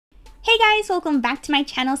Hey guys, welcome back to my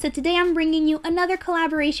channel. So today I'm bringing you another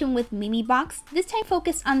collaboration with MEMEBOX, this time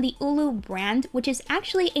focused on the Oolu brand, which is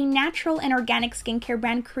actually a natural and organic skincare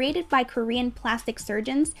brand created by Korean plastic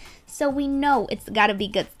surgeons, so we know it's gotta be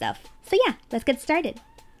good stuff. So yeah, let's get started.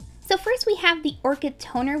 So first we have the Orchid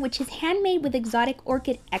Toner, which is handmade with exotic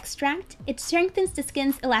orchid extract. It strengthens the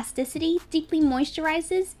skin's elasticity, deeply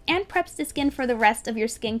moisturizes, and preps the skin for the rest of your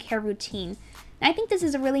skincare routine. I think this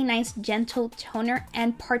is a really nice gentle toner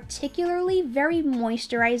and particularly very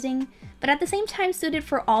moisturizing, but at the same time suited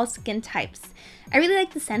for all skin types. I really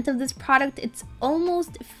like the scent of this product. It's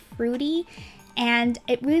almost fruity and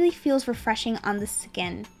it really feels refreshing on the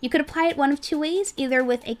skin. You could apply it one of two ways, either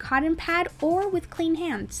with a cotton pad or with clean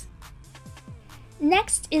hands.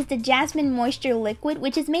 Next is the Jasmine Moisture Liquid,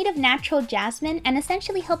 which is made of natural jasmine and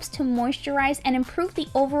essentially helps to moisturize and improve the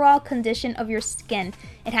overall condition of your skin.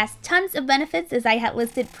 It has tons of benefits, as I had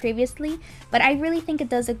listed previously, but I really think it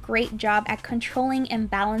does a great job at controlling and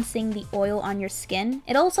balancing the oil on your skin.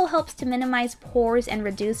 It also helps to minimize pores and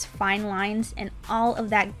reduce fine lines and all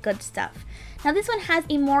of that good stuff. Now this one has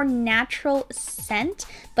a more natural scent,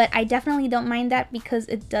 but I definitely don't mind that because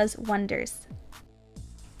it does wonders.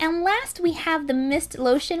 And last we have the Mist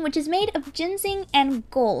Lotion, which is made of ginseng and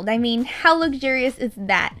gold. I mean, how luxurious is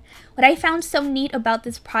that? What I found so neat about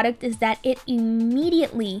this product is that it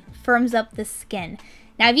immediately firms up the skin.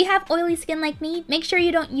 Now, if you have oily skin like me, make sure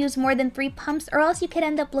you don't use more than 3 pumps or else you could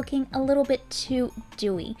end up looking a little bit too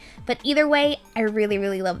dewy. But either way, I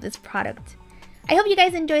really love this product. I hope you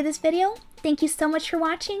guys enjoyed this video. Thank you so much for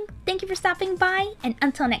watching. Thank you for stopping by, and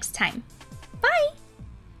until next time, bye!